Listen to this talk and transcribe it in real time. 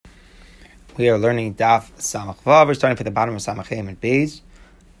We are learning Daf Samach Vav. We're starting from the bottom of Samach Chem and Beis,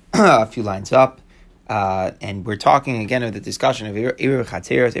 a few lines up, and we're talking again of the discussion of Erev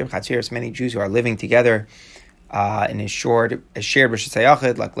Chatzeros. Erev Chatzeros, many Jews who are living together in a shared Rosh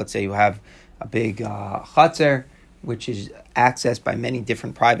Hashanah. Like let's say you have a big Chatzer, which is accessed by many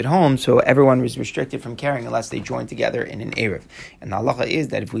different private homes, so everyone was restricted from carrying unless they join together in an Erev. And the halacha is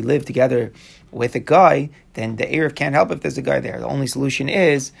that if we live together with a guy, then the Erev can't help if there's a guy there. The only solution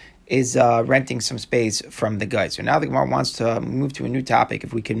is renting some space from the guy. So now the Gemara wants to move to a new topic.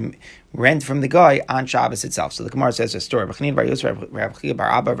 If we can rent from the guy on Shabbos itself. So the Gemara says a story. All of these Amaram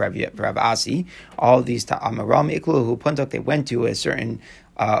Iklu who Puntok, they went to a certain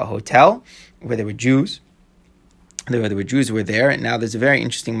hotel where there were Jews. There were Jews who were there, and now there's a very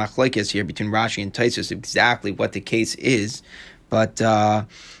interesting machlokes here between Rashi and Tosfos exactly what the case is. But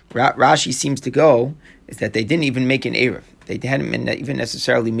Rashi seems to go is that they didn't even make an Erev. They hadn't even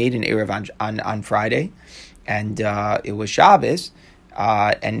necessarily made an Erev on Friday, and it was Shabbos.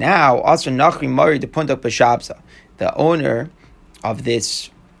 And now also Nachri Mari de Puntak B'Shabsa, the owner of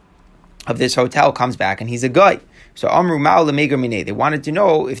this hotel, comes back, and he's a guy. So Amru Ma'al Lemegar Minei. They wanted to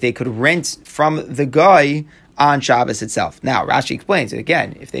know if they could rent from the guy on Shabbos itself. Now Rashi explains it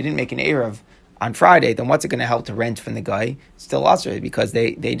again. If they didn't make an Erev on Friday, then what's it going to help to rent from the guy? It's still also because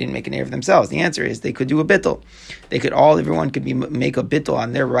they didn't make an Erev themselves. The answer is they could do a bittul. Everyone could make a bittul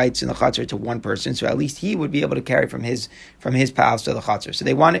on their rights in the chatzar to one person, so at least he would be able to carry from his pals to the chatzar. So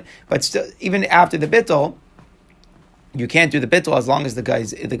they want it, but still, even after the bittul, you can't do the bittul as long as the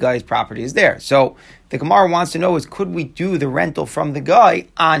guy's property is there. So the Gemara wants to know is, could we do the rental from the guy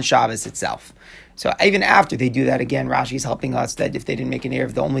on Shabbos itself? So even after they do that, again, Rashi is helping us that if they didn't make an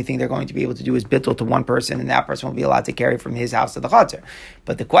Erev, the only thing they're going to be able to do is bittul to one person, and that person will be allowed to carry from his house to the chatzar.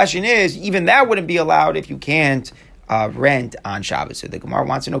 But the question is, even that wouldn't be allowed if you can't rent on Shabbos. So the Gemara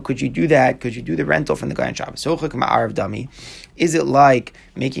wants to know, could you do that? Could you do the rental from the guy on Shabbos? Is it like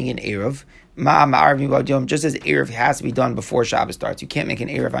making an Erev? Just as Erev has to be done before Shabbos starts, you can't make an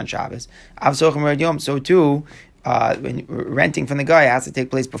Erev on Shabbos. So too, when renting from the guy has to take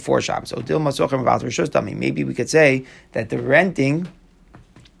place before Shabbos. So maybe we could say that the renting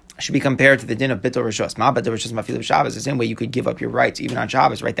should be compared to the din of Bittul Rishos. But the Rishos Mafil Shabbos, the same way you could give up your rights even on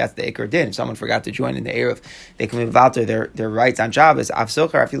Shabbos, right? That's the Iker din. If someone forgot to join in the Erev, they can move out their rights on Shabbos. So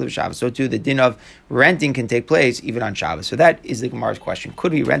too, the din of renting can take place even on Shabbos. So that is the Gemara's question.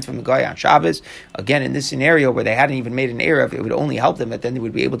 Could we rent from the guy on Shabbos? Again, in this scenario where they hadn't even made an Erev, it would only help them that then they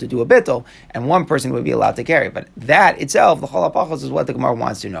would be able to do a Bittul, and one person would be allowed to carry. But that itself, the Chol HaPachos, is what the Gemara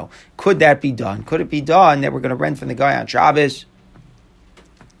wants to know. Could that be done? Could it be done that we're going to rent from the guy on Shabbos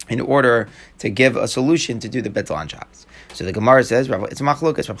in order to give a solution to do the Bittul on Shabbos? So the Gemara says, it's a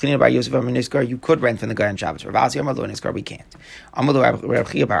machlokas. Rav Chanina bar Yosef Amar Niskar, you could rent from the guy on Shabbos. Rav Asi Amar Lo Niskar, we can't. Amar Lo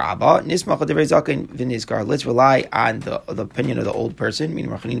Rav Chia bar Abba, Nismach Devrei Zaken v'Niskar. Let's rely on the opinion of the old person, meaning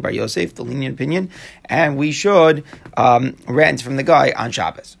Rav Chanina bar Yosef, the lenient opinion, and we should rent from the guy on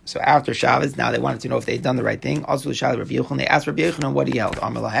Shabbos. So after Shabbos, now they wanted to know if they had done the right thing. Also, the Shal Rav Yochanan, they asked Rav Yochanan what he held.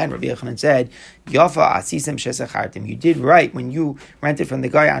 Amar Lahan, Rav Yochanan said, Yafa asisem shesachartim. You did right when you rented from the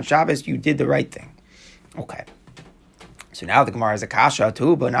guy on Shabbos. You did the right thing. Okay. So now the Gemara has a kasha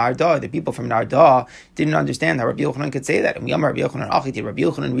too, but Narda, the people from Narda didn't understand how Rabbi Yochanan could say that. And we Rabbi Yochanan, did Rabbi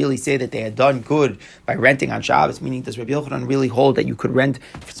Yochanan really say that they had done good by renting on Shabbos? Meaning, does Rabbi Yochanan really hold that you could rent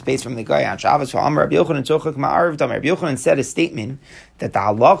space from the guy on Shabbos? So Rabbi Yochanan said a statement that the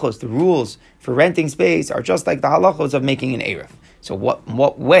halachos, the rules for renting space, are just like the halachos of making an Erev. So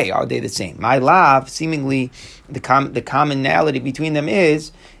what way are they the same? My lav, seemingly the commonality between them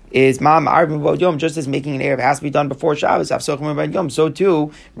is just as making an Erev has to be done before Shabbos, so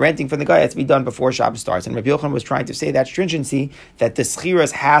too, renting from the guy has to be done before Shabbos starts. And Rabbi Yochanan was trying to say that stringency, that the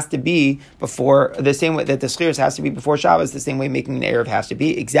schiras has to be before, the same way that the schiras has to be before Shabbos, the same way making an Erev has to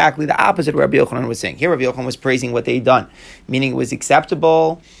be. Exactly the opposite of Rabbi Yochanan was saying. Here Rabbi Yochanan was praising what they'd done, meaning it was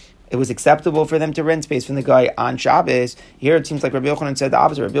acceptable. It was acceptable for them to rent space from the guy on Shabbos. Here it seems like Rabbi Yochanan said the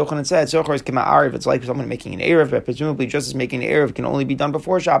opposite. Rabbi Yochanan said, Sochar is kema Ariv. It's like someone making an Erev, but presumably just as making an Erev can only be done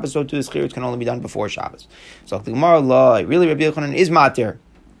before Shabbos, so too the Schiras can only be done before Shabbos. So the Gemara law, really Rabbi Yochanan is matir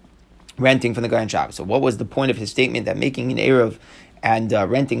renting from the guy on Shabbos. So what was the point of his statement that making an Erev and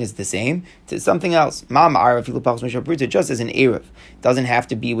renting is the same? To something else. Just as an Erev doesn't have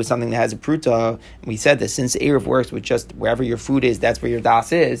to be with something that has a pruta. We said that since Erev works with just wherever your food is, that's where your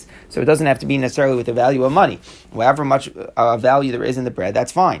das is. So it doesn't have to be necessarily with the value of money. However much value there is in the bread,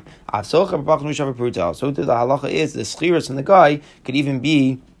 that's fine. So to the halacha is the schiras from the guy could even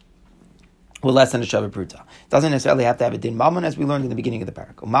be Well, less than a Shabbat Pruta. Doesn't necessarily have to have a din mammon, as we learned in the beginning of the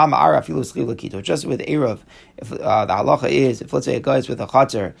parak. Just with Erev, if the halacha is, if let's say a guy is with a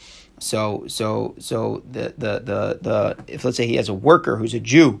chatzar, so the if let's say he has a worker who's a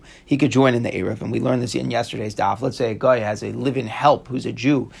Jew, he could join in the Erev, and we learned this in yesterday's daf. Let's say a guy has a live-in help who's a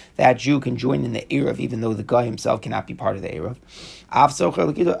Jew, that Jew can join in the Erev, even though the guy himself cannot be part of the Erev.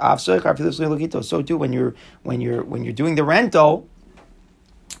 So too, when you're doing the rental,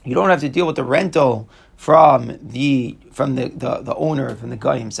 you don't have to deal with the rental from the owner, from the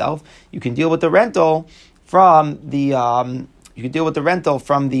guy himself. You can deal with the rental from his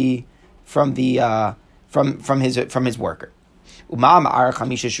worker.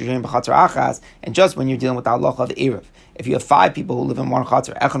 And just when you're dealing with the halacha of Erev, if you have 5 people who live in one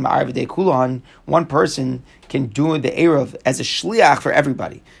chatzar, one person can do the Erev as a shliach for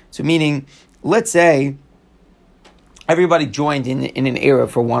everybody. So meaning, let's say everybody joined in an Erev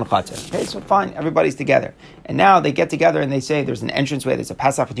for one chatzar. Okay, so fine, everybody's together. And now they get together and they say there's an entranceway, there's a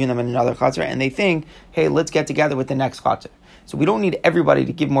Pesach between them and another chatzar, and they think, hey, let's get together with the next chatzar. So we don't need everybody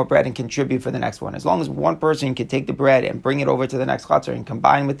to give more bread and contribute for the next one. As long as one person can take the bread and bring it over to the next chatzar and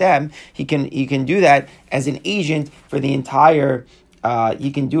combine with them, he can do that as an agent for the entire.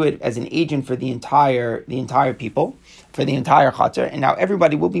 He can do it as an agent for the entire people, for the entire chatzar, and now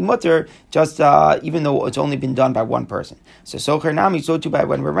everybody will be mutter, just even though it's only been done by one person. So socher nami, so too by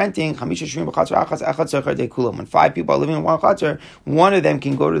when we're renting, when 5 people are living in one chatzar, one of them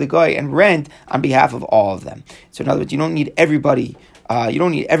can go to the guy and rent on behalf of all of them. So in other words, you don't need everybody. You don't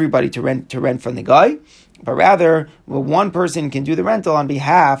need everybody to rent from the guy, but rather, one person can do the rental on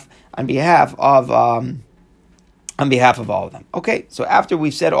behalf of all of them. Okay, so after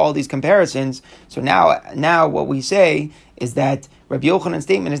we've said all these comparisons, so now what we say is that Rabbi Yochanan's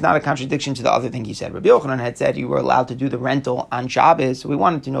statement is not a contradiction to the other thing he said. Rabbi Yochanan had said you were allowed to do the rental on Shabbos, so we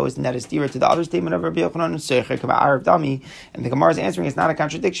wanted to know isn't that a steer to the other statement of Rabbi Yochanan, Seicher Kama Arav Dami, and the Gemara is answering it's not a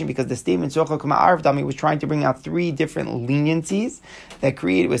contradiction because the statement Seicher Kama Arav Dami was trying to bring out 3 different leniencies that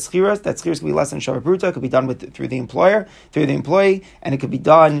created with schiras. That schiras could be less than Shabbat Pruta, it could be done through the employee, and it could be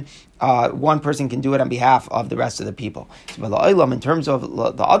done. One person can do it on behalf of the rest of the people. So, in terms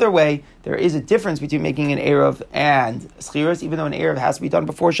of the other way, there is a difference between making an Erev and schiras, even though an Erev has to be done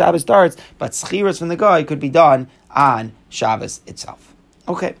before Shabbos starts, but schiras from the guy could be done on Shabbos itself.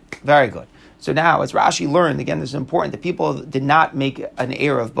 Okay, very good. So now, as Rashi learned, again, this is important, the people did not make an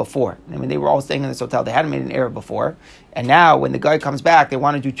Erev before. I mean, they were all staying in this hotel, they hadn't made an Erev before, and now when the guy comes back, they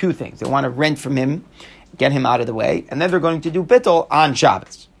want to do 2 things. They want to rent from him, get him out of the way, and then they're going to do bittul on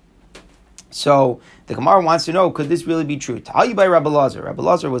Shabbos. So the Gemara wants to know, could this really be true? Tell you by Rabbi Lazar. Rabbi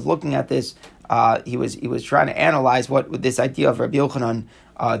Lazar was looking at this. He was trying to analyze what this idea of Rabbi Yochanan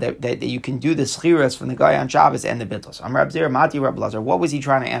that you can do the schiras from the guy on Shabbos and the bittul. So Rabbi Zera Mati Rabbi Lazar. What was he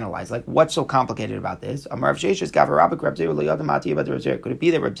trying to analyze? Like, what's so complicated about this? Could it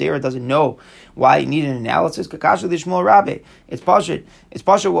be that Rabbi Zera doesn't know why he needed an analysis? It's pashut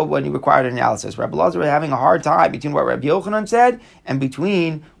when he required an analysis. Rabbi Lazar was having a hard time between what Rabbi Yochanan said and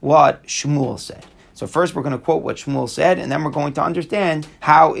between what Shmuel said. So first we're going to quote what Shmuel said, and then we're going to understand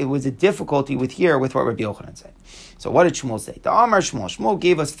how it was a difficulty with what Rabbi Yochanan said. So what did Shmuel say? The Amar Shmuel. Shmuel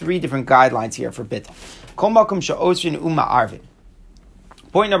gave us 3 different guidelines here for bittul. Kol makom she'osrin u'ma'arvin.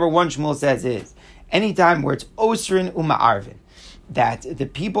 Point number 1, Shmuel says, is anytime where it's osrin u'ma'arvin, that the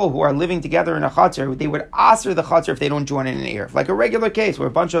people who are living together in a chatzar, they would aser the chatzar if they don't join in an Erev. Like a regular case where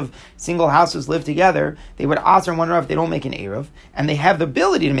a bunch of single houses live together, they would aser one another if they don't make an Erev, and they have the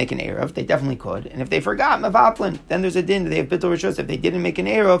ability to make an Erev, they definitely could. And if they forgot mevatlin, then there's a din that they have bittul rishos. If they didn't make an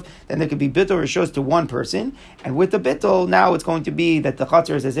Erev, then there could be bittul rishos to one person, and with the bittul, now it's going to be that the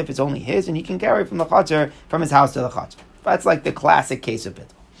chatzar is as if it's only his, and he can carry from the chatzar, from his house to the chatzar. That's like the classic case of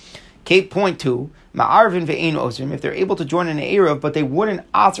bittul. Point 2, ma'arvin ve'ein osrim, if they're able to join in an Erev, but they wouldn't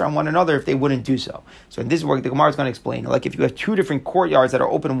aser on one another if they wouldn't do so. So in this work, the Gemara is going to explain, like if you have 2 different courtyards that are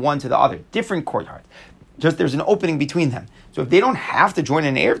open one to the other, different courtyards, just there's an opening between them. So if they don't have to join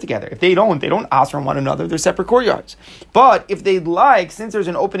in an Erev together, if they don't aser on one another, they're separate courtyards. But if they'd like, since there's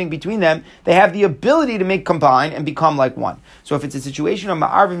an opening between them, they have the ability to combine and become like one. So if it's a situation of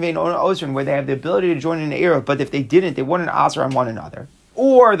ma'arvin ve'ein osrim where they have the ability to join in an Erev, but if they didn't, they wouldn't aser on one another.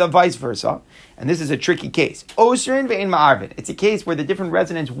 Or the vice versa, and this is a tricky case. Osrin ve'in ma'arvin. It's a case where the different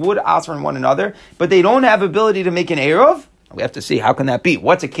residents would aser on one another, but they don't have ability to make an Erev. We have to see, how can that be?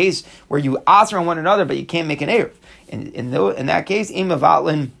 What's a case where you aser on one another, but you can't make an Erev? In that case, im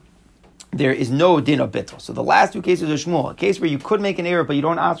avatlin, there is no din of bittul. So the last 2 cases are Shmuel, a case where you could make an Erev, but you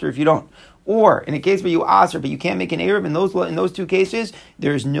don't aser if you don't. or in a case where you aser but you can't make an eruv, in those two cases,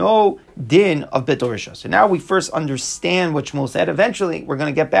 there's no din of bittul rishus. So now we first understand what Shmuel said. Eventually, we're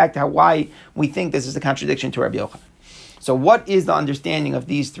going to get back to why we think this is a contradiction to Rabbi Yochanan. So what is the understanding of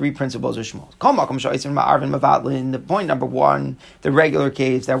these three principles of Shmuel? The point number one, the regular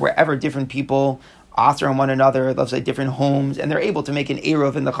case, that wherever different people aser on one another, let's say different homes, and they're able to make an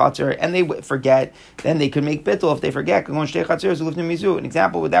eruv in the chatzar, and they forget, then they could make bittul if they forget. An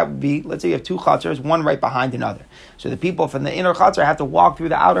example would that would be, let's say you have two chatzars, one right behind another. So the people from the inner chatzar have to walk through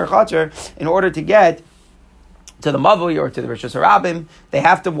the outer chatzar in order to get to the mavui or to the Rosh Hashanah. They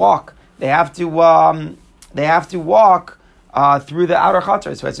have to walk. They have to walk through the outer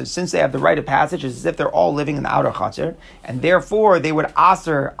chatzar. So since they have the rite of passage, it's as if they're all living in the outer chatzar, and therefore they would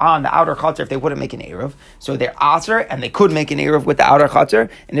aser on the outer chatzar if they wouldn't make an eruv. So they're aser, and they could make an eruv with the outer chatzar.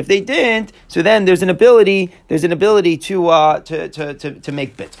 And if they didn't, so then there's an ability to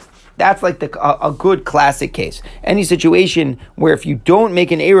make bit. That's like a good classic case. Any situation where if you don't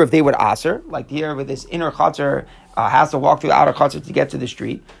make an eruv, they would aser, like here with this inner chatzar has to walk through the outer chatzar to get to the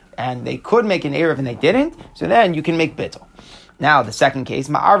street, and they could make an eruv and they didn't, so then you can make bittul. Now, the second case,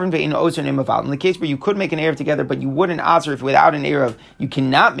 in the case where you could make an eruv together, but you wouldn't aser if without an eruv, you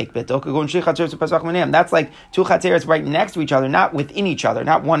cannot make bittul. That's like two chatzeres right next to each other, not within each other,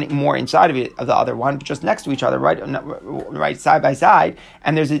 not one more inside of the other one, but just next to each other, right side by side.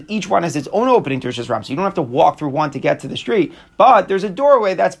 And each one has its own opening to Rosh Hashanah, so you don't have to walk through one to get to the street. But there's a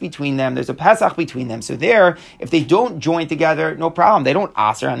doorway that's between them. There's a Pesach between them. So there, if they don't join together, no problem. They don't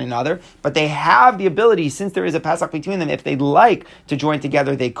aser on another, but they have the ability, since there is a Pesach between them, if they'd like to join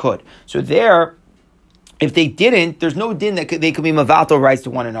together, they could. So there, if they didn't, there's no din that they could be mavalto rights to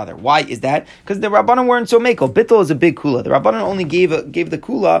one another. Why is that? Because the Rabbanan weren't so mekel. Bittul is a big kula. The Rabbanan only gave the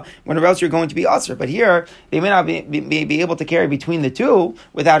kula whenever else you're going to be usher. But here, they may not be able to carry between the two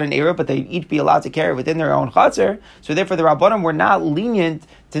without an eruv, but they each be allowed to carry within their own chatzar. So therefore, the Rabbanan were not lenient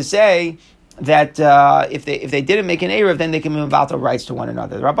to say that if they didn't make an eruv, then they can be mevalto rights to one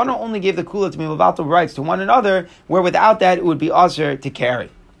another. The Rabbanan only gave the kula to be mevalto rights to one another, where without that it would be usher to carry.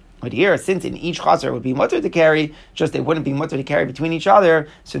 But here, since in each chatzar it would be mutter to carry, just they wouldn't be mutter to carry between each other,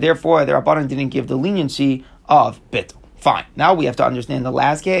 so therefore the Rabbanan didn't give the leniency of bittul. Fine. Now we have to understand the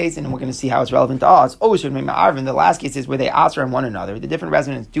last case, and we're going to see how it's relevant to us. The last case is where they aser on one another. The different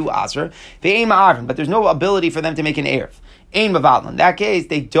residents do aser. They aim ma'arvin, but there's no ability for them to make an eruv. Aim ma'valin. In that case,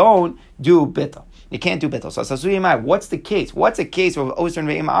 they don't do bittul. They can't do bittul. So what's the case? What's a case of osir and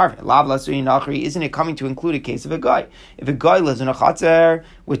ve'im ma'arvin? Lav lasuyin nachri. Isn't it coming to include a case of a guy? If a guy lives in a chatzar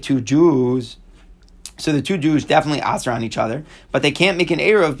with two Jews, so the two Jews definitely aser on each other, but they can't make an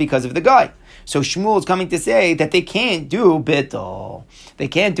eruv because of the guy. So Shmuel is coming to say that they can't do bittul. They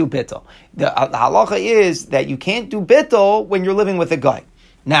can't do bittul. The halacha is that you can't do bittul when you're living with a guy.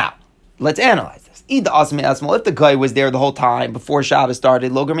 Now, let's analyze this. If the guy was there the whole time before Shabbos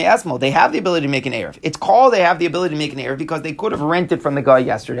started, loger me esmo, they have the ability to make an eruv. It's called they have the ability to make an eruv because they could have rented from the guy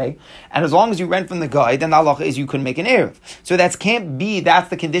yesterday, and as long as you rent from the guy, then the halacha is you can make an eruv. So that's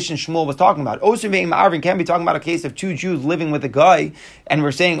the condition Shmuel was talking about. Osir ve'im ma'arvin can't be talking about a case of two Jews living with a guy, and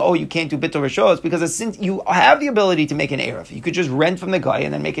we're saying, you can't do bittul rishos, because since you have the ability to make an eruv, you could just rent from the guy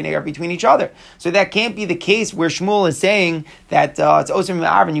and then make an eruv between each other. So that can't be the case where Shmuel is saying that it's osir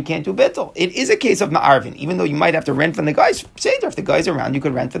ma'arvin, you can't do bittul. It is a case of ma'arvin, even though you might have to rent from the guy's seder. If the guy's around, you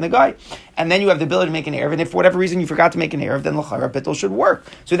could rent from the guy, and then you have the ability to make an eruv. And if for whatever reason you forgot to make an eruv, then l'chara bittul should work.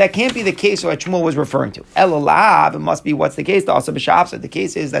 So that can't be the case what Shmuel was referring to. Elalav, it must be what's the case? Also b'Shabbos. The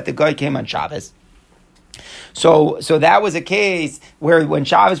case is that the guy came on Shabbos. So that was a case where when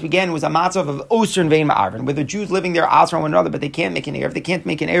Shabbos began, it was a matzav of osir and ve'im ma'arvin, where the Jews living there aser on one another, but they can't make an eruv. They can't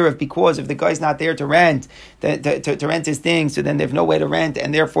make an eruv because if the guy's not there to rent, to rent his things, so then they have no way to rent,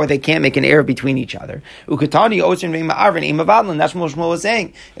 and therefore they can't make an eruv between each other. Ukatani osir and ve'im ma'arvin, im avadlan. That's what Shmuel was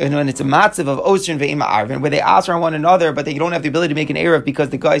saying. And when it's a matzav of osir and ve'im ma'arvin, where they aser on one another, but they don't have the ability to make an eruv because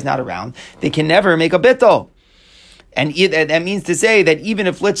the guy's not around, they can never make a bittul. And that means to say that even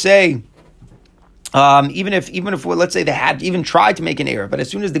if, let's say, even if let's say they had even tried to make an eruv, but as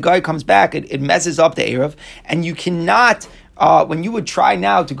soon as the guy comes back, it messes up the eruv, and you cannot. When you would try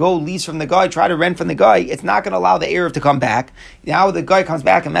now to go lease from the guy, try to rent from the guy, it's not going to allow the eruv to come back. Now the guy comes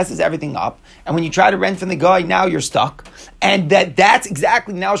back and messes everything up. And when you try to rent from the guy, now you're stuck. And that's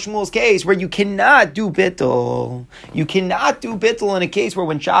exactly now Shmuel's case, where you cannot do bittul. You cannot do bittul in a case where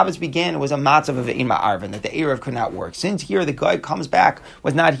when Shabbos began, it was a matzav of ve'im ma'arvin, that the eruv could not work. Since here the guy comes back,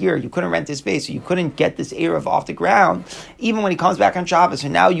 was not here, you couldn't rent his space, so you couldn't get this eruv off the ground, even when he comes back on Shabbos. So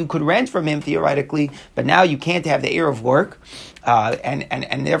now you could rent from him theoretically, but now you can't have the eruv work.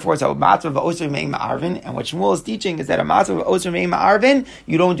 And therefore it's a matzav of osir me'im ma'arvin. And what Shmuel is teaching is that a matzav of osir me'im ma'arvin,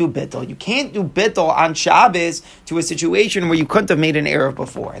 you don't do bittul. You can't do bittul on Shabbos to a situation where you couldn't have made an erev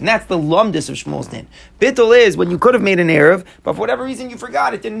before. And that's the lumdus of Shmuel's din. Bittul is when you could have made an erev, but for whatever reason you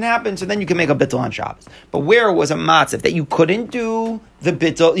forgot, it didn't happen, so then you can make a bittul on Shabbos. But where it was a matzav that you couldn't do the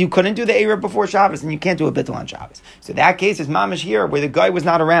bittul, you couldn't do the erev before Shabbos, and you can't do a bittul on Shabbos. So that case is mamash here, where the guy was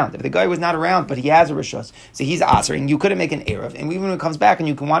not around. If the guy was not around, but he has a rishus, so he's answering, you couldn't make an erev, and even when it comes back, and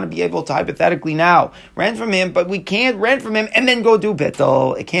you can want to be able to hypothetically now rent from him, but we can't rent from him and then go do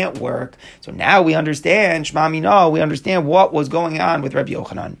bittul. It can't work. So now we understand, Shema Mino, we understand what was going on with Rabbi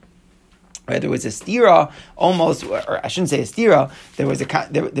Yochanan. Right, there was a stira, almost, or I shouldn't say a stira. There was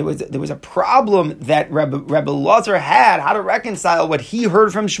a problem that Rebbe Lazar had how to reconcile what he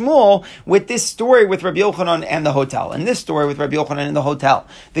heard from Shmuel with this story with Rabbi Yochanan and the hotel. And this story with Rabbi Yochanan and the hotel,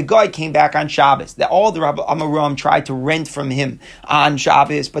 the guy came back on Shabbos. All the Rabbi Amaram tried to rent from him on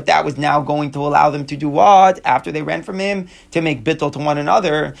Shabbos, but that was now going to allow them to do what after they rent from him to make bittul to one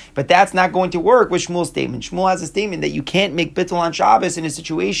another. But that's not going to work with Shmuel's statement. Shmuel has a statement that you can't make bittul on Shabbos in a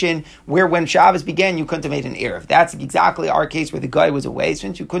situation where when Shabbos began, you couldn't have made an erev. That's exactly our case where the guy was away.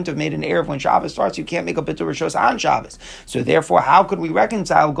 Since you couldn't have made an erev when Shabbos starts, you can't make a bittul rishos on Shabbos. So therefore, how could we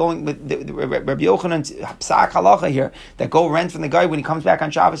reconcile going with the Rabbi Yochanan's psak halacha here that go rent from the guy when he comes back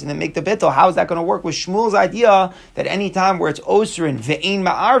on Shabbos and then make the bittul? How is that going to work with Shmuel's idea that any time where it's osrin ve'ein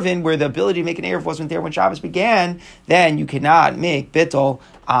ma'arvin, where the ability to make an erev wasn't there when Shabbos began, then you cannot make bittul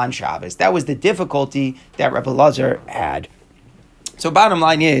on Shabbos? That was the difficulty that Rebbe Lazar had. So bottom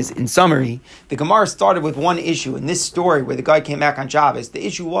line is, in summary, the Gemara started with one issue in this story where the guy came back on Shabbos. The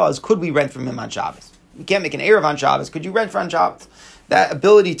issue was, could we rent from him on Shabbos? You can't make an erev on Shabbos. Could you rent from Shabbos? That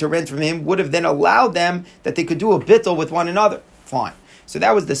ability to rent from him would have then allowed them that they could do a bittul with one another. Fine. So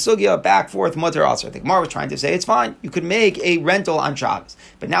that was the sugya, back, forth, mutter, asr. The Gemara was trying to say, it's fine, you could make a rental on Shabbos.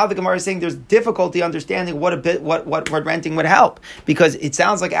 But now the Gemara is saying there's difficulty understanding what renting would help. Because it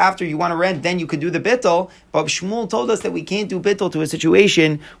sounds like after you want to rent, then you could do the bittul. But Shmuel told us that we can't do bittul to a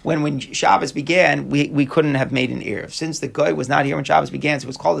situation when Shabbos began, we couldn't have made an erev. Since the guy was not here when Shabbos began, so it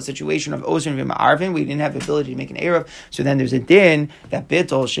was called a situation of osrin v'ma'arvin, we didn't have the ability to make an erev. So then there's a din that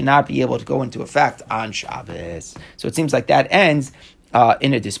bittul should not be able to go into effect on Shabbos. So it seems like that ends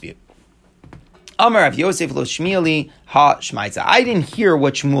in a dispute. Amar Rav Yosef lo shmieli ha shmaitza. I didn't hear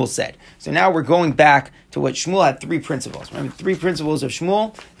what Shmuel said. So now we're going back to what Shmuel had three principles. Remember, three principles of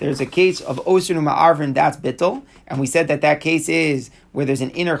Shmuel. There's a case of osir ma'arvin, that's bittul. And we said that case is where there's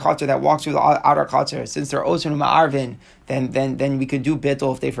an inner chatzar that walks through the outer chatzar. Since they're osir ma'arvin, then we could do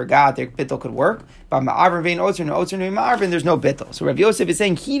bittul if they forgot. Their bittul could work. But ma'arvin vein osir ma'arvin, there's no bittul. So Rav Yosef is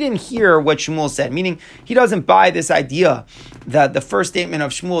saying he didn't hear what Shmuel said, meaning he doesn't buy this idea that the first statement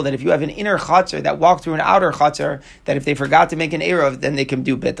of Shmuel that if you have an inner chatzar that walked through an outer chatzar, that if they forgot to make an erev, then they can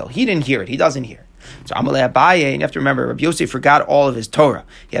do bittul. He didn't hear it. He doesn't hear it. So Amalei Abaye, and you have to remember, Rav Yosef forgot all of his Torah.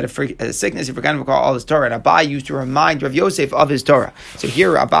 He had a sickness, he forgot to recall all his Torah, and Abaye used to remind Rav Yosef of his Torah. So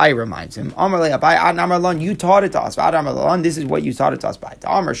here Abaye reminds him, Amalei Abaye, Ad Amar Lan, you taught it to us. Ad Amar Lan, this is what you taught it to us by.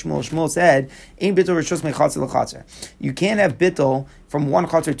 Amar Shmuel said, Ein bittul rishos mechatzer l'chatzer. You can't have bittul from one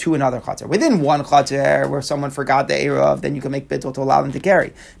chatzar to another chatzar. Within one chatzar, where someone forgot the erev, then you can make bittul to allow them to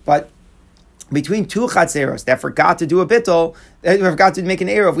carry. But between two chatzeros that forgot to do a bittul, forgot to make an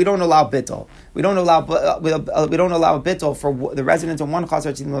erev, we don't allow bittul. We don't allow a bittul for the residents of one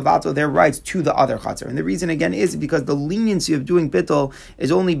chatzar to mevatel their rights to the other chatzar. And the reason again is because the leniency of doing bittul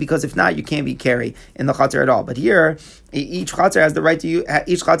is only because if not, you can't be carry in the chatzar at all. But here, each chatzar has the right to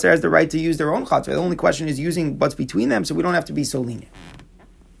use their own chatzar. The only question is using what's between them, so we don't have to be so lenient.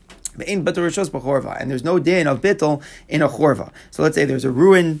 And there's no din of bittul in a chorva. So let's say there's a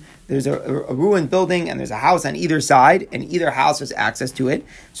ruined building and there's a house on either side, and either house has access to it.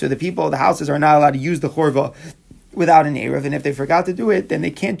 So the people of the houses are not allowed to use the chorva without an erev, and if they forgot to do it, then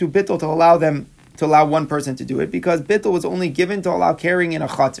they can't do bittul to allow one person to do it, because bittul was only given to allow carrying in a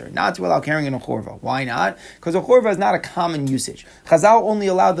chatzar, not to allow carrying in a chorva. Why not? Because a chorva is not a common usage. Chazal only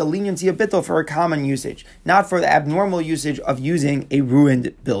allowed the leniency of bittul for a common usage, not for the abnormal usage of using a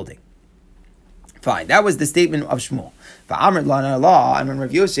ruined building. Fine, that was the statement of Shmuel. And when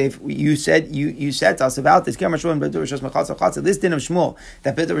Rav Yosef, you said to us about this, this din of Shmuel,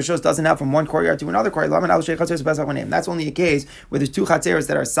 that Beit Rishos doesn't have from one courtyard to another courtyard. That's only a case where there's two chatzeros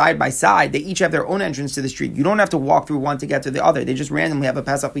that are side by side. They each have their own entrance to the street. You don't have to walk through one to get to the other. They just randomly have a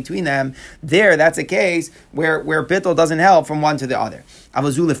Pesach between them. That's a case where Bittul doesn't help from one to the other.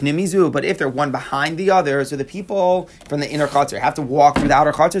 But if they're one behind the other, so the people from the inner chatzer have to walk through the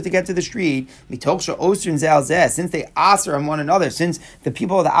outer chatzer to get to the street, since they ask aser on one another. Since the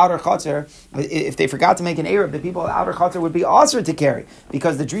people of the outer chutzner, if they forgot to make an eruv, the people of the outer chutzner would be aser to carry,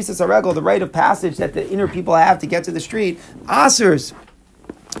 because the drisas haregel, the rite of passage that the inner people have to get to the street, asers.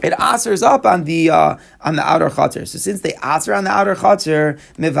 It asers up on the outer chutzner. So since they aser on the outer chutzner,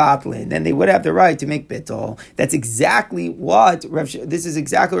 mevatlin, then they would have the right to make bittul. That's exactly what this is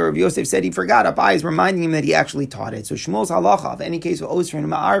exactly what Rav Yosef said. He forgot. Abai is reminding him that he actually taught it. So Shmuel's halacha of any case of osrin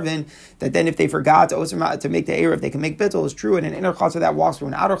and ma'arvin, that then if they forgot to make the eruv, they can make bittul, is true in an inner chutzner that walks through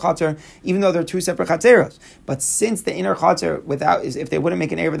an outer chutzner, even though they're two separate chatzeros. But since the inner chutzner if they wouldn't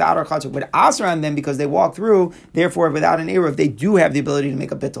make an eruv, the outer chutzner would aser on them because they walk through. Therefore, without an eruv, they do have the ability to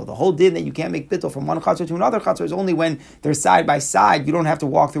make a bittul. The whole din that you can't make bittul from one chutzner to another chutzner is only when they're side by side. You don't have to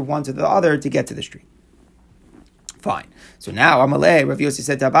walk through one to the other to get to the street. Fine. So now Amalei, Rav Yosef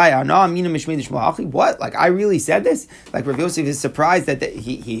said to Abaya, "No, Amina Mishmei Shmuel. What? Like I really said this? Like Rav Yosef is surprised that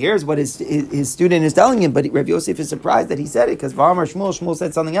he hears what his student is telling him, but Rav Yosef is surprised that he said it because Shmuel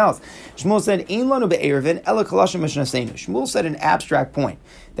said something else. Shmuel said, "Ein lanu be'erevin ela kalashim mishnasenu." Shmuel said an abstract point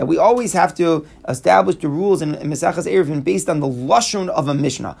that we always have to establish the rules in Mesachas Erevin based on the lashon of a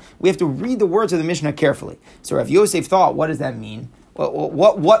mishnah. We have to read the words of the mishnah carefully. So Rav Yosef thought, what does that mean?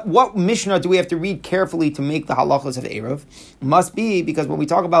 What mishnah do we have to read carefully to make the halachos of Erev? Must be because when we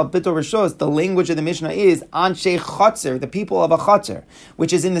talk about Bittul Rishos, the language of the mishnah is Anshe Chatzer, the people of a Chatzer,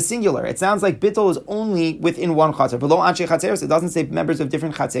 which is in the singular. It sounds like Bittul is only within one Chatzer. Below Anshe Chatzeros, it doesn't say members of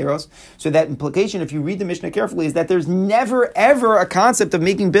different Chatzeros. So that implication, if you read the mishnah carefully, is that there's never ever a concept of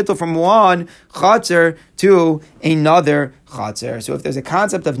making Bittul from one Chatzer to another Chatzer. So if there's a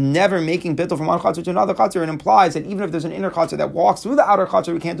concept of never making bittul from one Chatzer to another Chatzer, it implies that even if there's an inner Chatzer that walks through the outer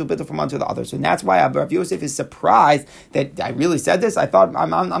Chatzer, we can't do bittul from one to the other. So that's why Rav Yosef is surprised that I really said this. I thought I'm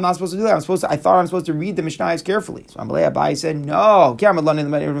not supposed to do that. I thought I'm supposed to read the Mishnayos carefully. So Amalei Abai said, no.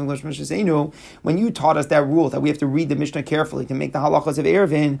 When you taught us that rule that we have to read the Mishnah carefully to make the halachos of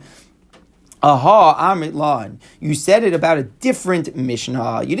Erevin, aha, Amrit Lan. You said it about a different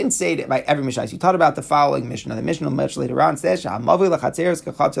Mishnah. You didn't say it by every Mishnah. You taught about the following Mishnah. The Mishnah much later on says, the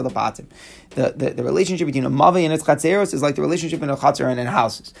relationship between a Mavi and its Chatzeros is like the relationship between a Chatzer and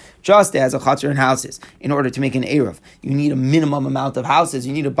houses. Just as a Chatzer and houses, in order to make an Erev, you need a minimum amount of houses.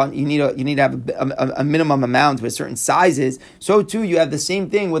 You need to have a minimum amount with certain sizes. So too, you have the same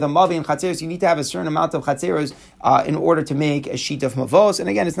thing with a Mavi and Chatzeros. You need to have a certain amount of Chatzeros in order to make a sheet of Mavos. And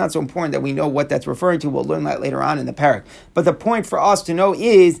again, it's not so important that we know what that's referring to. We'll learn that later on in the parak. But the point for us to know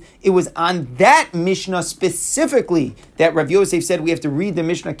is it was on that Mishnah specifically that Rav Yosef said we have to read the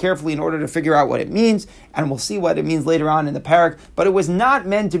Mishnah carefully in order to figure out what it means, and we'll see what it means later on in the parak. But it was not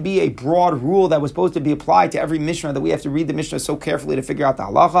meant to be a broad rule that was supposed to be applied to every Mishnah, that we have to read the Mishnah so carefully to figure out the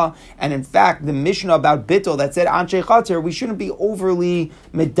halacha. And in fact, the Mishnah about Bittul that said Anshe Chatzer, we shouldn't be overly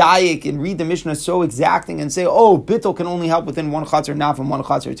medayik and read the Mishnah so exacting and say, oh, Bittul can only help within one Chatzer, not from one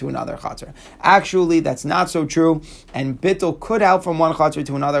Chatzer to another Chatzer. Actually, that's not so true, and Bittul could help from one Chatzer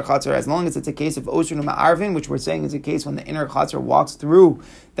to another Chatzer as long as it's a case of Osrin and Ma'arvin, which we're saying is a case when the inner Chatzer walks through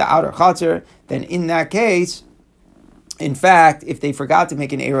the outer Chatzer. Then in that case, in fact, if they forgot to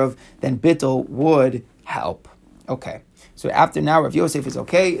make an Erev, then Bittul would help. Okay. So after now, Rav Yosef is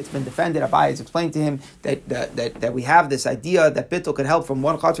okay. It's been defended. Abai has explained to him that we have this idea that bittul could help from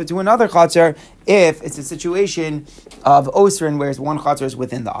one chatzar to another chatzar if it's a situation of osrin, whereas one chatzar is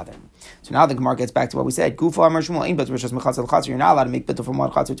within the other. So now the Gemara gets back to what we said. Gufa Amar Shmuel, ein bittul rishos mechatzar l'chatzar. You're not allowed to make bittul from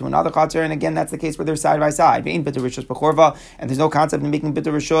one chatzar to another chatzar, and again, that's the case where they're side by side. Ein bittul rishos b'chorva, and there's no concept in making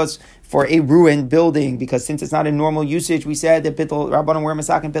bittul rishos for a ruined building, because since it's not in normal usage, we said that bittul Rabbanan were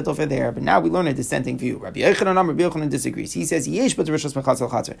masakin bittul for there. But now we learn a dissenting view. Rabbi Yochanan disagrees. He says yesh bittul rishos mechatzar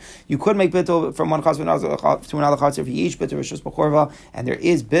l'chatzar. You could make bittul from one chatzar to another chatzar if yesh bittul rishos b'chorva, and there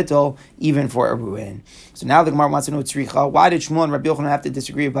is bittul even for a ruin. So now the Gemara wants to know tzricha. Why did Shmuel and Rabbi Yochanan have to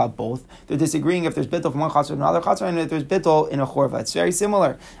disagree about both? They're disagreeing if there's bittul from one chatzar to another chatzar, and if there's bittul in a chorva. It's very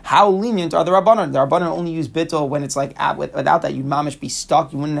similar. How lenient are the Rabbanan? The Rabbanan only use bittul when it's like without that you'd mamish be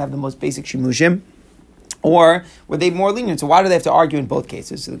stuck. You wouldn't have the most basic shimushim. Or were they more lenient? So why do they have to argue in both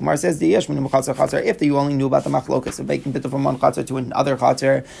cases? So the Gemara says, if you only knew about the machlokas of making bittul from one chatzar to another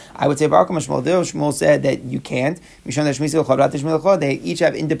chatzar, I would say, Shmuel said that you can't. They each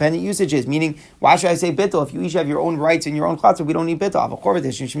have independent usages, meaning, why should I say bittul? If you each have your own rights in your own chatzar, we don't need bittul.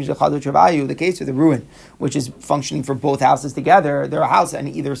 The case of the ruin, which is functioning for both houses together, they're a house on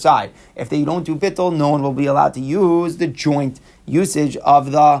either side. If they don't do bittul, no one will be allowed to use the joint usage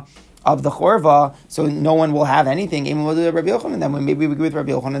of the chorva, so no one will have anything. Even with Rabbi Yochanan, then maybe we agree with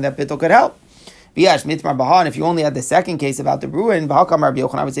Rabbi Yochanan that bittul could help. And if you only had the second case about the ruin, I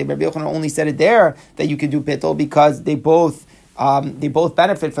would say Rabbi Yochanan only said it there that you could do bittul because they both they both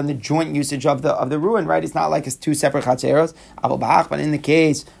benefit from the joint usage of the ruin, right? It's not like it's two separate chatzeros. But in the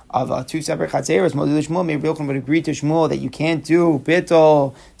case of two separate chatzeros, Shmuel, maybe Yochanan would agree to Shmuel that you can't do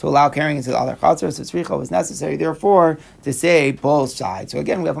bittul to allow carrying into the other chatzer. So tzricha was necessary, therefore, to say both sides. So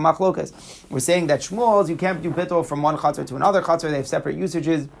again, we have a machlokas. We're saying that Shmuel's, you can't do bittul from one chatzer to another chatzer. They have separate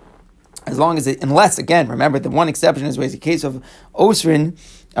usages. Unless, again, remember, the one exception is the case of Osrin,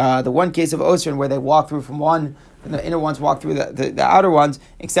 the one case of Osrin where they walk through from one, the inner ones walk through the outer ones.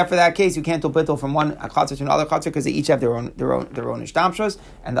 Except for that case, you can't do bittul from one chatzar to another chatzar because they each have their own ishtamshos.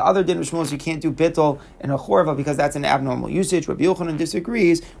 And the other din of Shmuel is you can't do bittul in a chorva because that's an abnormal usage. Rabbi Yochanan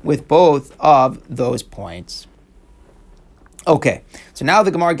disagrees with both of those points. Okay, so now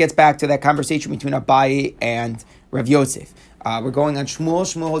the Gemara gets back to that conversation between Abaye and Rav Yosef. We're going on Shmuel.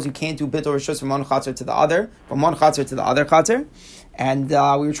 Shmuel holds you can't do bittul rishus from one chatzar to the other, from one chatzar to the other chatzar. And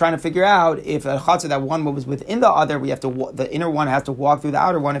we were trying to figure out if a chatzar that one was within the other, the inner one has to walk through the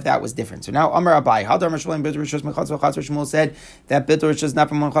outer one if that was different. So now Amar Abaye, how Amar Shmuel bittul rishus mechatzar chatzar? Shmuel said that bittul rishus is not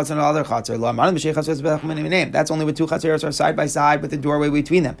from one chatzar to the other chatzar. That's only when two chatzeros are side by side with the doorway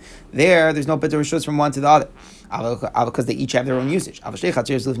between them. There's no bittul rishus from one to the other, because they each have their own usage. The two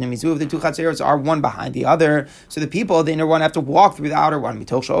chatzeros are one behind the other, so the people, the inner one, have to walk through the outer one.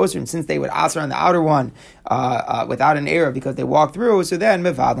 And since they would answer on the outer one without an error because they walk through, so then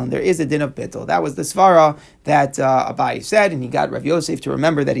mevadlan, there is a din of bittul. That was the svara that Abaye said, and he got Rav Yosef to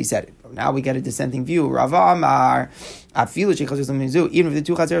remember that he said it. Now we get a dissenting view. Rav Amar, even if the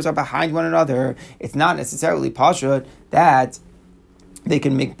two chatzeros are behind one another, it's not necessarily pashut that they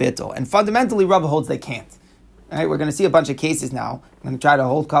can make bittul. And fundamentally, Rav holds they can't. All right, we're going to see a bunch of cases now. I'm going to try to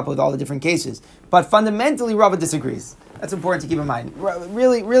hold cup with all the different cases. But fundamentally, Rava disagrees. That's important to keep in mind.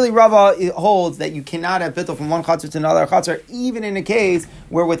 Really, Rava holds that you cannot have bittul from one chatzar to another chatzar, even in a case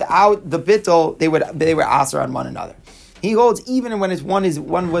where without the bittul, they were aser on one another. He holds even when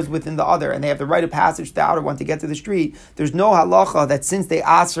one was within the other, and they have the right of passage to the outer one to get to the street, there's no halacha that since they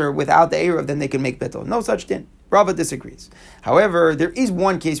aser without the eruv, then they can make bittul. No such din. Rava disagrees. However, there is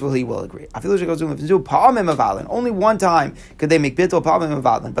one case where he will agree. Only one time could they make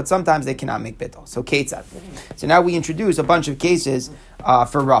bittul, but sometimes they cannot make bittul. So ketzad. So now we introduce a bunch of cases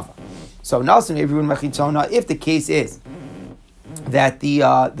for Rava. So if the case is that you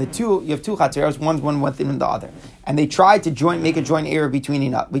have two chatzeros, one within the other, and they try to make a joint error between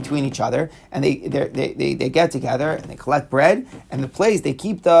each other, and they get together and they collect bread, and they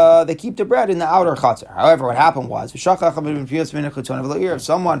keep the bread in the outer chatzar. However, what happened was if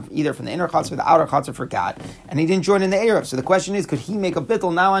someone either from the inner chatzar or the outer chatzar forgot, and he didn't join in the eruv. So the question is, could he make a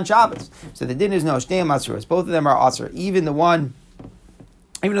bittul now on Shabbos? So the din is no shtei masuros. Both of them are asur. Even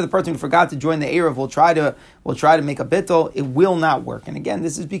if the person who forgot to join the eruv will try to make a bittul, it will not work. And again,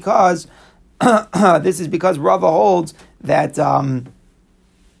 this is because Rava holds that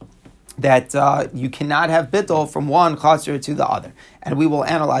you cannot have bittul from one chatzar to the other, and we will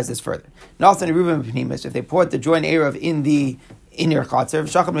analyze this further. If they put the joint eruv in the inner chatzar,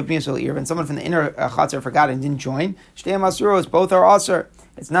 and someone from the inner chatzar forgot and didn't join, shtei masuros, both are asur.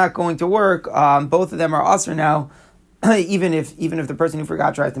 It's not going to work. Both of them are asur now. even if the person who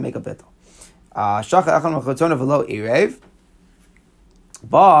forgot tries to make a bittul.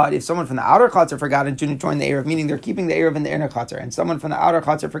 But if someone from the outer chatzar forgot and didn't join the eruv, meaning they're keeping the eruv in the inner chatzar, and someone from the outer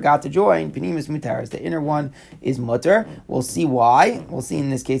chatzar forgot to join, penimis mutaris, the inner one is mutar. We'll see why. We'll see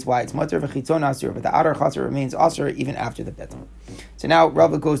in this case why it's mutar v'chitzon asur, but the outer chatzar remains asur even after the bittul. So now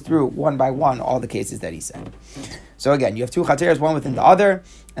Rava goes through one by one all the cases that he said. So again, you have two chatzeros, one within the other,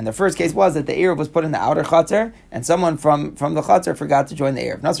 and the first case was that the eruv was put in the outer chatzar, and someone from the chatzar forgot to join the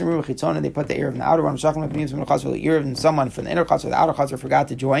eruv. Nasrim chitzon, they put the eruv in the outer one. Eruv, and someone from the inner chatzar, the outer chatzar forgot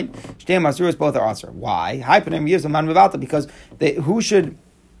to join. Shtei masuros, both are asur. Why? Because who should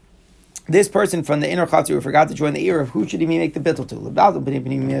this person from the inner chatzar who forgot to join the eruv, who should he make the bittul to?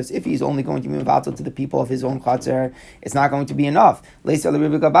 If he's only going to be mevatel to the people of his own chatzar, it's not going to be enough. The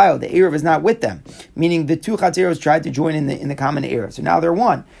eruv is not with them, meaning the two chatzeros tried to join in the common eruv. So now they're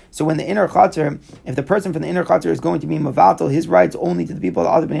one. So when the inner chatzar, if the person from the inner chatzar is going to be mevatel his rights only to the people of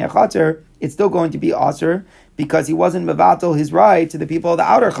the other bnei chatzar, it's still going to be asur because he wasn't mevatel his right to the people of the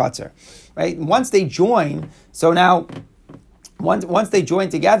outer chatzar. Right? Once they join, so now. Once they join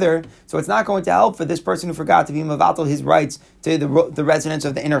together, so it's not going to help for this person who forgot to be mevatel his rights to the residents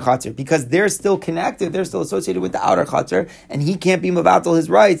of the inner chatzar, because they're still connected, they're still associated with the outer chatzar, and he can't be mevatel his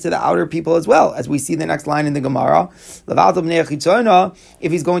rights to the outer people as well, as we see the next line in the Gemara.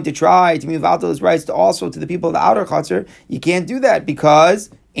 If he's going to try to be mevatel his rights to the people of the outer chatzar, you can't do that because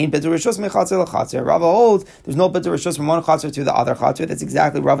Ain't bitul rishus mechatzer lachatzer. Rava holds there's no bitul rishus from one chatzer to the other chatzer. That's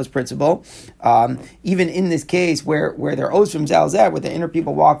exactly Rava's principle. Even in this case where they're oz from zalzeh, where the inner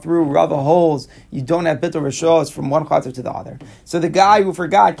people walk through, Rava holds you don't have bitul rishus from one chatzer to the other. So the guy who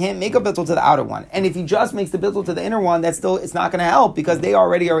forgot can't make a bitul to the outer one, and if he just makes the bitul to the inner one, it's not going to help because they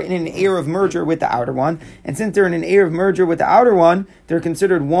already are in an air of merger with the outer one, and since they're in an air of merger with the outer one, they're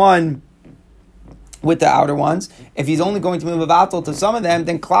considered one with the outer ones. If he's only going to move a vatal to some of them,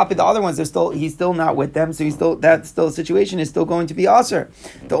 then klapi the other ones, he's still not with them, so that situation is still going to be aser.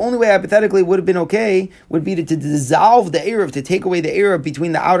 The only way hypothetically would have been okay would be to dissolve the eruv, to take away the eruv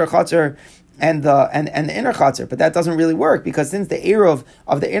between the outer chatzar and the inner chatzar, but that doesn't really work because since the eruv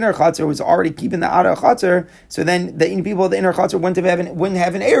of the inner chatzar was already keeping the outer chatzar, so then the people of the inner chatzar wouldn't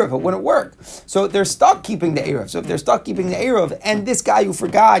have an eruv. It wouldn't work. So they're stuck keeping the eruv. So if they're stuck keeping the eruv, and this guy who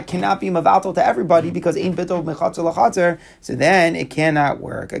forgot cannot be mavatal to everybody because ein bitol mechatzar lachatzar, so then it cannot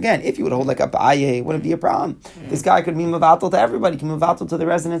work. Again, if you would hold like a Abaye, it wouldn't be a problem. This guy could be mavatal to everybody. He can mavatal to the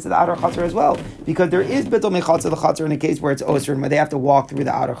residents of the outer chatzar as well, because there is bitol mechatzar lachatzar in a case where it's osir and where they have to walk through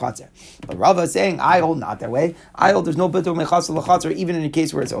the outer chatzar. But Rava is saying, I hold not that way. I hold there's no bitul mechatzar lachatzar even in a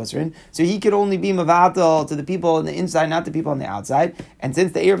case where it's osrin. So he could only be mavatal to the people on the inside, not the people on the outside. And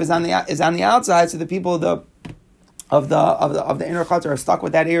since the eruv is on the outside, so the people of the inner chatzar are stuck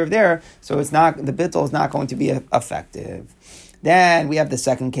with that eruv there. So the bitul is not going to be effective. Then we have the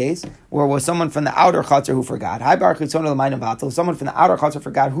second case where was someone from the outer chatzar who forgot. Someone from the outer chatzar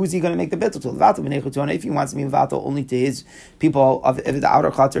forgot. Who's he going to make the bittul to? If he wants to be mevatel only to his people of the outer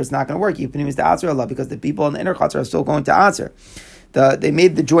chatzar, it's not going to work. Because the people in the inner chatzar are still going to answer. They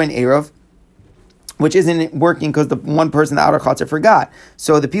made the joint eruv, which isn't working because the one person, the outer chatzar, forgot.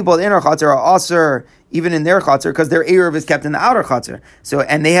 So the people of the inner chatzar are aser even in their chatzar because their eruv is kept in the outer chatzar. So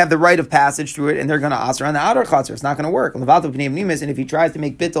and they have the right of passage through it, and they're going to aser on the outer chatzar. It's not going to work. And if he tries to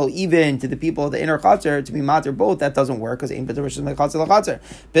make bittul even to the people of the inner chatzar to be mater both, that doesn't work because ein bittul rishus mechatzar lachatzar.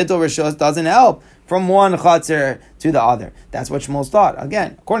 Bittul rishus doesn't help from one chatzar to the other. That's what Shmuel's thought.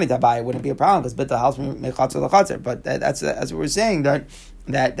 Again, according to Abaye, it wouldn't be a problem because bittul helps mechatzar lachatzar. But that's what we're saying that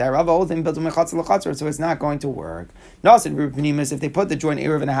Rava holds him bittul mechatzar lachatzar, so it's not going to work. Nasid Rupanimus, if they put the joint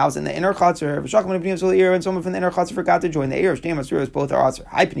eruv in a house in the inner chatzar, and someone from the inner chatzar forgot to join the eruv, shtei masuros, both are aser.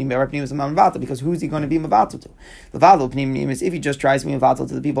 High panimus mavatal, because who's he going to be mavatal to? Levalo panimus, if he just tries to be mavatal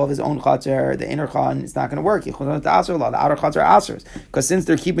to the people of his own chatzar, the inner chan, it's not going to work. The outer chatzar asers, because since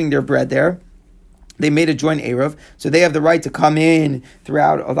they're keeping their bread there, they made a joint eruv, so they have the right to come in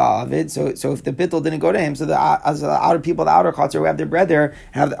throughout of all of it. So if the bittul didn't go to him, so the outer people, the outer chatzar who have their bread there,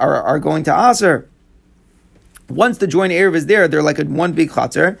 are going to aser. Once the joint eruv is there, they're like one big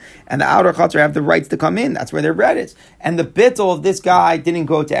chatzar, and the outer chatzar have the rights to come in. That's where their bread is. And the bittul of this guy didn't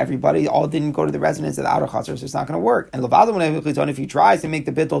go to everybody, all didn't go to the residents of the outer chatzar, so it's not going to work. And if he tries to make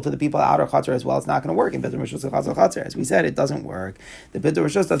the bittul to the people of the outer chatzar as well, it's not going to work. In bittul rishus chatzar, as we said, it doesn't work. The bittul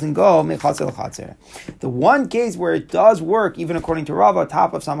rishus doesn't go mechatzar chatzar. The one case where it does work, even according to Rava,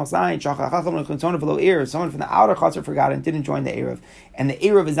 top of Samach Zayin, someone from the outer chatzar forgot and didn't join the eruv, and the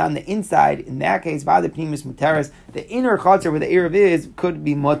eruv is on the inside. In that case, by the pnimis muteris, the inner chatzar where the eruv is could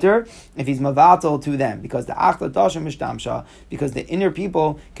be mutter if he's mavatal to them, because the achla dasha mishtamsha, because the inner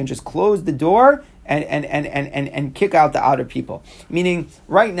people can just close the door and kick out the outer people. Meaning,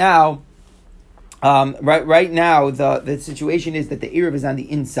 right now, the situation is that the eruv is on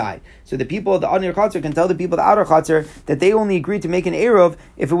the inside. So the people of the inner chatzar can tell the people of the outer chatzar that they only agreed to make an eruv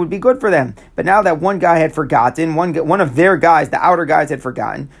if it would be good for them. But now that one guy had forgotten, one of their guys, the outer guys, had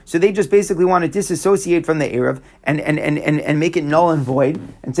forgotten, so they just basically want to disassociate from the eruv and make it null and void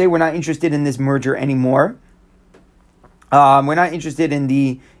and say we're not interested in this merger anymore. We're not interested in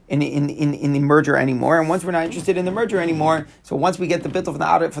the merger anymore, and once we're not interested in the merger anymore, so once we get the bittul from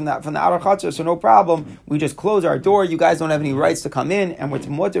the outer chatzar, so no problem, we just close our door. You guys don't have any rights to come in, and we're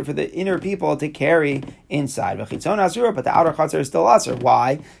mutter for the inner people to carry inside. But the outer chatzar is still aser.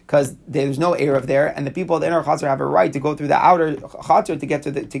 Why? Because there's no eruv there, and the people of the inner chatzar have a right to go through the outer chatzar to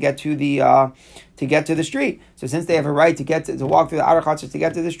get to the street. So since they have a right to walk through the outer chatzar to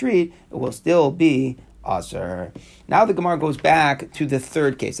get to the street, it will still be aser. Now the Gemara goes back to the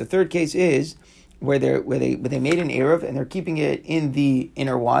third case. The third case is where they made an eruv and they're keeping it in the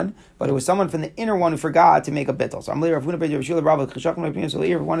inner one, but it was someone from the inner one who forgot to make a bittul. So I'm later one of the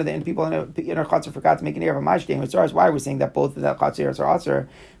people in the inner chatzar forgot to make an eruv. As far as why we're saying that both of the chatzar are aser,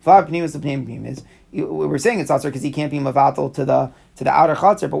 we're saying it's aser because he can't be mavatal to the outer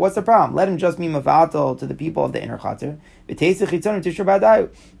chatzar. But what's the problem? Let him just be mavatal to the people of the inner chatzar. And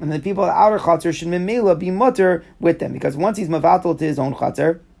the people of the outer chatzar should be mutter with them, because once he's mavatal to his own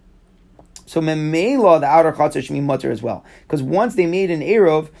chatzar, So memela, the outer chatzar should be mutter as well, because once they made an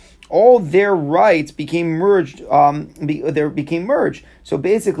eruv, all their rights became merged. Became merged. So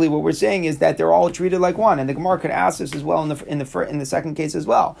basically, what we're saying is that they're all treated like one, and the Gemara could ask this as well in the second case as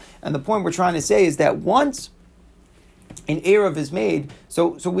well. And the point we're trying to say is that once an eruv is made,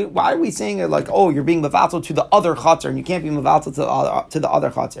 why are we saying it like, oh, you're being mevatel to the other chatzar, and you can't be mevatel to the other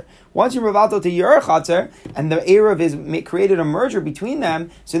chatzar? Once you're mevatel to your chatzar, and the eruv is created a merger between them,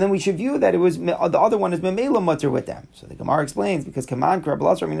 so then we should view that it was the other one is memela mutter with them. So the Gemara explains, because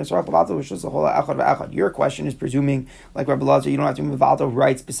your question is presuming, like Rabbi Lazar, you don't have to be mevatel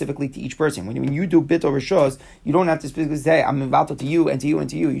right specifically to each person. When you do bittul rishos, you don't have to specifically say, I'm mevatel to you and to you and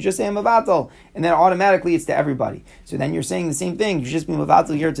to you. You just say I'm mevatel, and then automatically it's to everybody. So then you're saying the same thing. You just be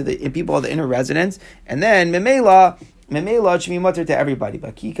mevatel here to the people of the inner residence, and then memela should be mutter to everybody.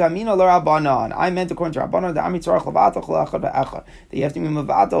 But kikamina l'Rabbanan, I meant according to Rabbanan that you have to be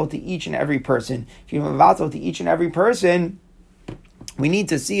mevatel to each and every person. If you're mevatel to each and every person, we need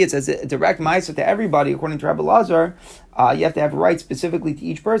to see it as a direct ma'aser to everybody. According to Rabbi Lazar, you have to have rights specifically to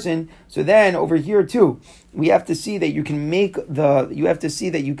each person. So then over here too, we have to see that you can make the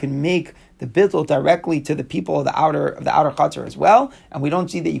bittul directly to the people of the outer chatzar as well, and we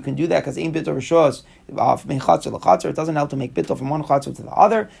don't see that you can do that because ein bittul rishos min chatzar lechatzar. It doesn't help to make bittul from one chatzar to the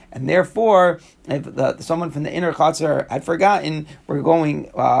other, and therefore, if someone from the inner chatzar had forgotten, we're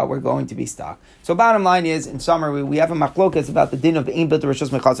going to be stuck. So bottom line is, in summary, we have a machlokas about the din of ein bittul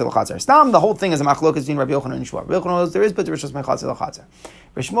rishos min chatzar lechatzar. Stam, the whole thing is a machlokas din Rabbi Yochanan and Shmuel. Rabbi Yochanan knows there is bittul rishos min chatzar lechatzar.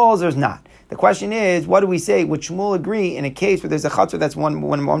 For Shmuel, there's not. The question is, what do we say? Would Shmuel agree in a case where there's a chatzar that's one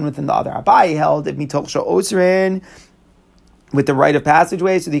within the other? Abai held if mitoch sha'osrin with the right of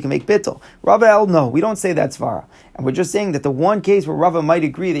passageway so that you can make bittul. Rava held no, we don't say that svara. And we're just saying that the one case where Rava might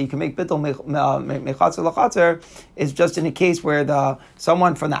agree that you can make bittul mechatzar lachatzer is just in a case where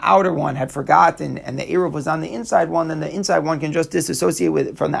someone from the outer one had forgotten and the eruv was on the inside one, then the inside one can just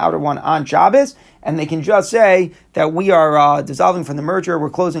disassociate from the outer one on Shabbos, and they can just say that we are dissolving from the merger, we're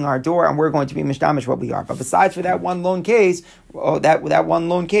closing our door, and we're going to be mishdamish what we are. But besides for that one lone case,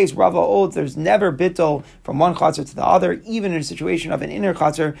 Rava holds there's never bittul from one chatzar to the other, even in a situation of an inner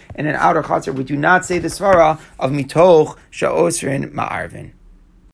chatzar and an outer chatzar. We do not say the svara of mitoch sha'osrin ma'arvin.